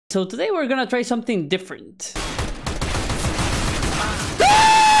So today we're gonna try something different.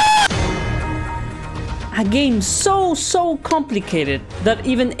 A game so complicated that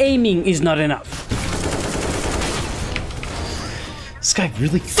even aiming is not enough. This guy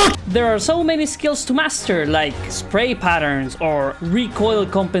really There are so many skills to master, like spray patterns or recoil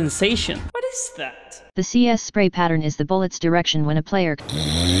compensation. What is that? The CS spray pattern is the bullet's direction when a player...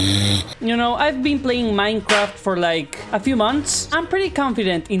 You know, I've been playing Minecraft for like a few months. I'm pretty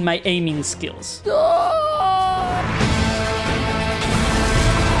confident in my aiming skills.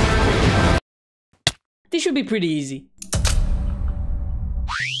 This should be pretty easy.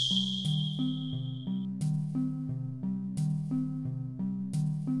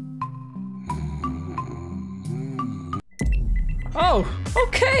 Oh,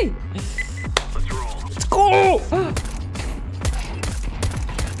 okay. Let's go.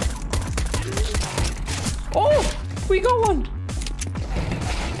 Oh, we got one.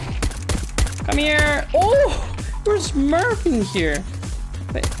 Come here. Oh, there's Smurf in here.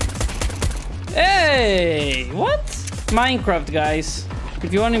 Wait. Hey, what? Minecraft, guys.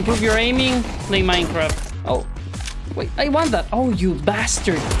 If you want to improve your aiming, play Minecraft. Oh, wait, I want that. Oh, you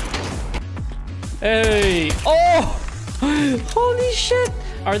bastard. Hey. Oh, holy shit.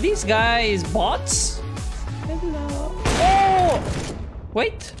 Are these guys bots? Hello. Oh,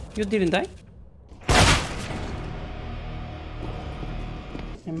 wait, you didn't die?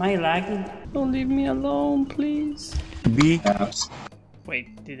 Am I lagging? Don't leave me alone, please. B.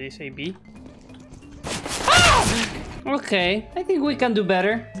 Wait, did they say B? Ah! Okay, I think we can do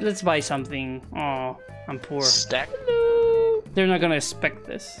better. Let's buy something. Oh, I'm poor. Stack. Hello. They're not gonna expect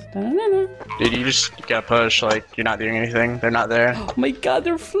this. Da-na-na-na. Dude, you just gotta push like you're not doing anything. They're not there. Oh my god,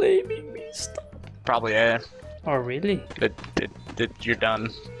 they're flaming me. Stop. Probably A. Oh, really? You're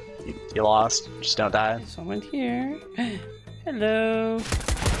done. You lost. Just don't die. Someone here. Hello.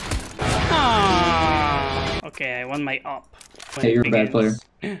 Ah. Okay, I want my up. Hey, you're a bad player.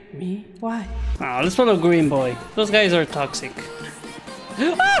 Me? Why? Oh, let's follow Green Boy. Those guys are toxic.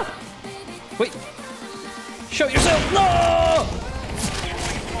 Ah! Wait. Show yourself. No!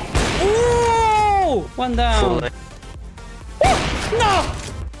 Ooh! One down. Oh! No!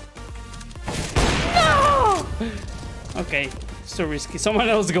 No! Okay, it's too risky. Someone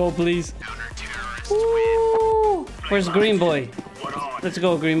else go, please. Ooh! Where's Green Boy? Let's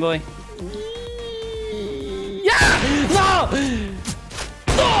go, Green Boy. Yeah! No!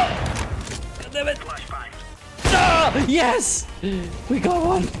 God damn it! No! Yes! We got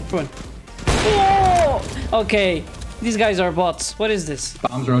one. Come on. Whoa! Okay, these guys are bots. What is this?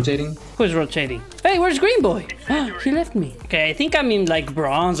 Bombs rotating. Who's rotating? Hey, where's Green Boy? He left me. Okay, I think I'm in like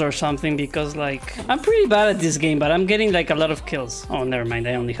bronze or something because like I'm pretty bad at this game, but I'm getting like a lot of kills. Oh, never mind.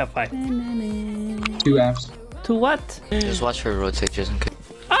 I only have 5. 2 apps. To what? Just watch her rotate just in case.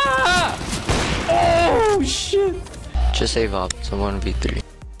 Ah! Oh shit! Just save up. It's a 1v3.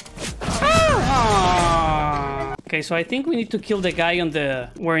 Ah! Okay, so I think we need to kill the guy on the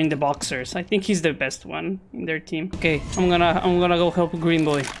wearing the boxers. I think he's the best one in their team. Okay, I'm gonna go help Green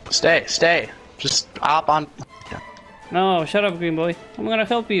Boy. Stay. Just hop on. No, shut up, Green Boy. I'm gonna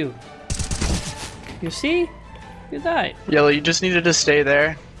help you. You see? You died. Yellow, you just needed to stay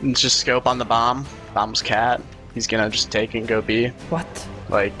there and just scope on the bomb. Bomb's cat. He's gonna just take it and go B. What?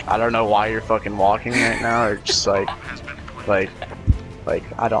 Like, I don't know why you're fucking walking right now, or just like, I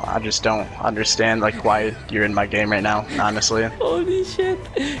just don't understand like why you're in my game right now, honestly. Holy shit!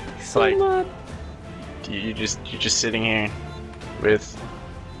 So Like, mad. You're just sitting here with,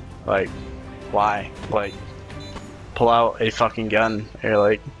 like, why? Like, pull out a fucking gun or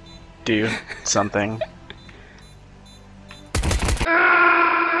like, do something.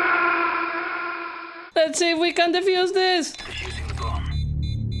 Let's see if we can defuse this.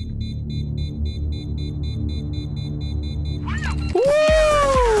 Woo!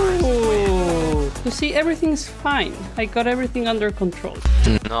 You see, everything's fine. I got everything under control.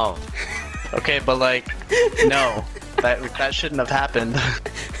 No. Okay, but like, no, that shouldn't have happened.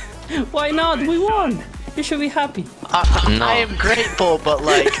 Why not? We won. You should be happy. No. I am grateful, but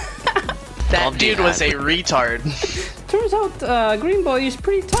like, that I'll be dude was a happy. retard. Turns out Green Boy is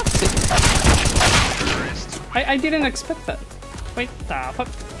pretty toxic. I didn't expect that. Wait, the fuck?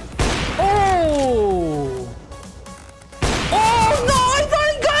 Oh! Oh no! I thought I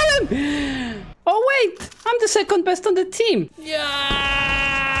got him! Oh wait! I'm the second best on the team. Yeah!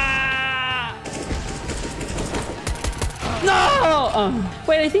 No!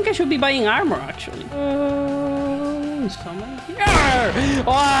 Wait, I think I should be buying armor actually. Someone here.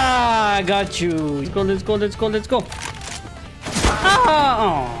 Ah, I got you. Let's go. Ah!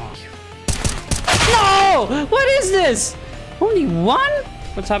 Oh. No! What is this? Only one?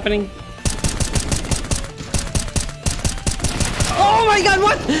 What's happening? Oh my god,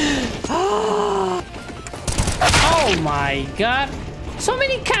 what? Oh my god. So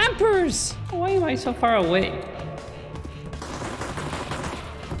many campers. Why am I so far away?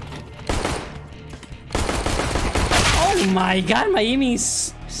 Oh my god, my aiming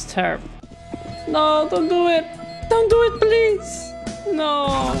is terrible. No, don't do it. Don't do it, please.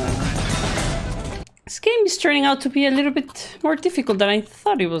 No. This game is turning out to be a little bit more difficult than I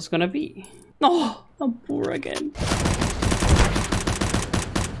thought it was gonna be. No, I'm poor again.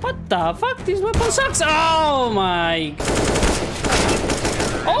 What the fuck? This weapon sucks. Oh my.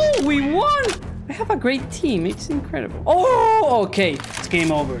 Oh, we won. I have a great team. It's incredible. Oh, okay. It's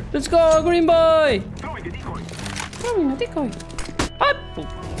game over. Let's go, green boy. Throwing a decoy. Up.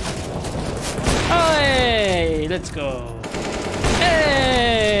 Hey, let's go.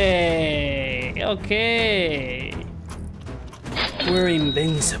 Hey. Okay. We're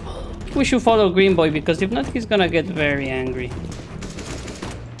invincible. We should follow green boy because if not, he's gonna get very angry.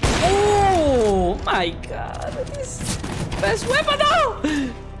 Oh my god. This best weapon now.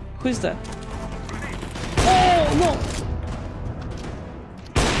 Who's that? Oh no.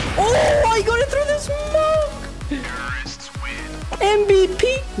 Oh, I got it through the smoke. MVP.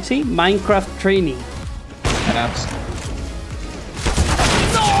 You see, Minecraft training. Apps.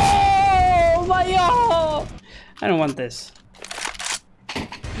 No, Mayo. I don't want this.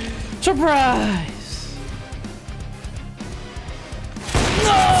 Surprise.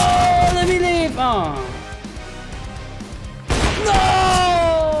 No, let me leave. Oh.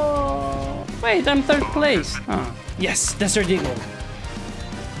 No. Wait, I'm third place. Oh. Yes, Desert Eagle.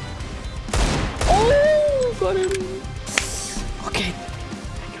 Oh, got him. Okay.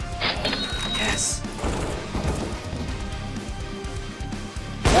 Yes.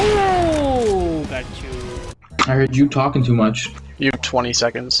 Oh, got you. I heard you talking too much. You have 20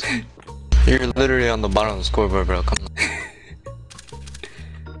 seconds. You're literally on the bottom of the scoreboard, bro. Come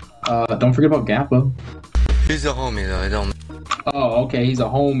on. Don't forget about Gappa. He's a homie, though. I don't. Oh, okay, he's a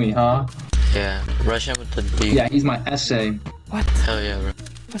homie, huh? Yeah, rush him with the D. Yeah, he's my essay. What? Hell yeah, bro.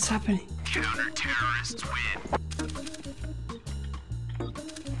 What's happening?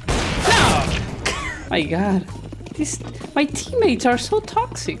 No! My god. My teammates are so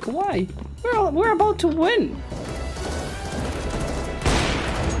toxic. Why? We're about to win.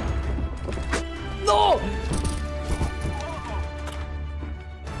 No!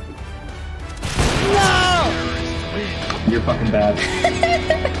 No! You're fucking bad.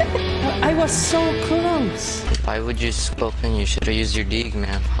 I was so close. Why would you scope in? You should have used your dig,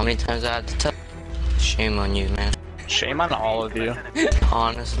 man. How many times I had to tell? Shame on you, man. Shame on all of you.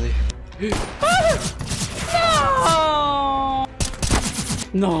 Honestly. No!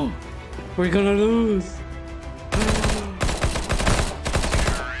 No, we're gonna lose.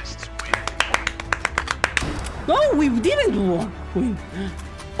 No, we didn't win.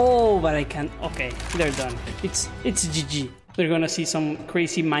 Oh, but I can't. Okay, they're done. It's GG. They're gonna see some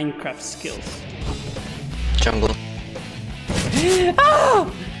crazy Minecraft skills. Jungle. Ah!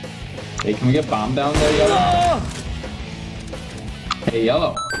 Hey, can we get bomb down there, Yellow? Oh! Hey,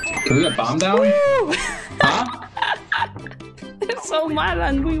 Yellow. Can we get bomb down? Woo! Huh? They're so mad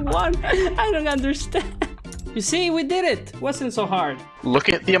and we won. I don't understand. You see, we did it. Wasn't so hard. Look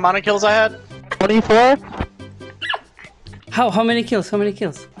at the amount of kills I had. 24? How many kills? How many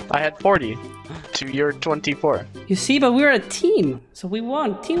kills? I had 40 to your 24. You see, but we're a team, so we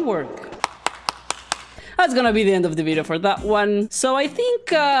won. Teamwork. That's gonna be the end of the video for that one. So I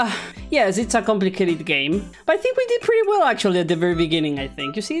think, yes, it's a complicated game, but I think we did pretty well actually at the very beginning, I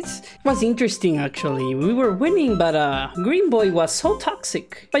think. You see, it was interesting actually. We were winning, but Green Boy was so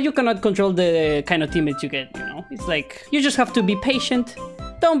toxic. But you cannot control the kind of teammates you get, you know? It's like, you just have to be patient,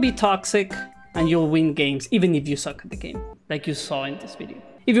 don't be toxic, and you'll win games, even if you suck at the game, like you saw in this video.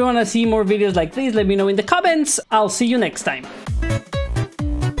 If you want to see more videos like this, let me know in the comments. I'll see you next time.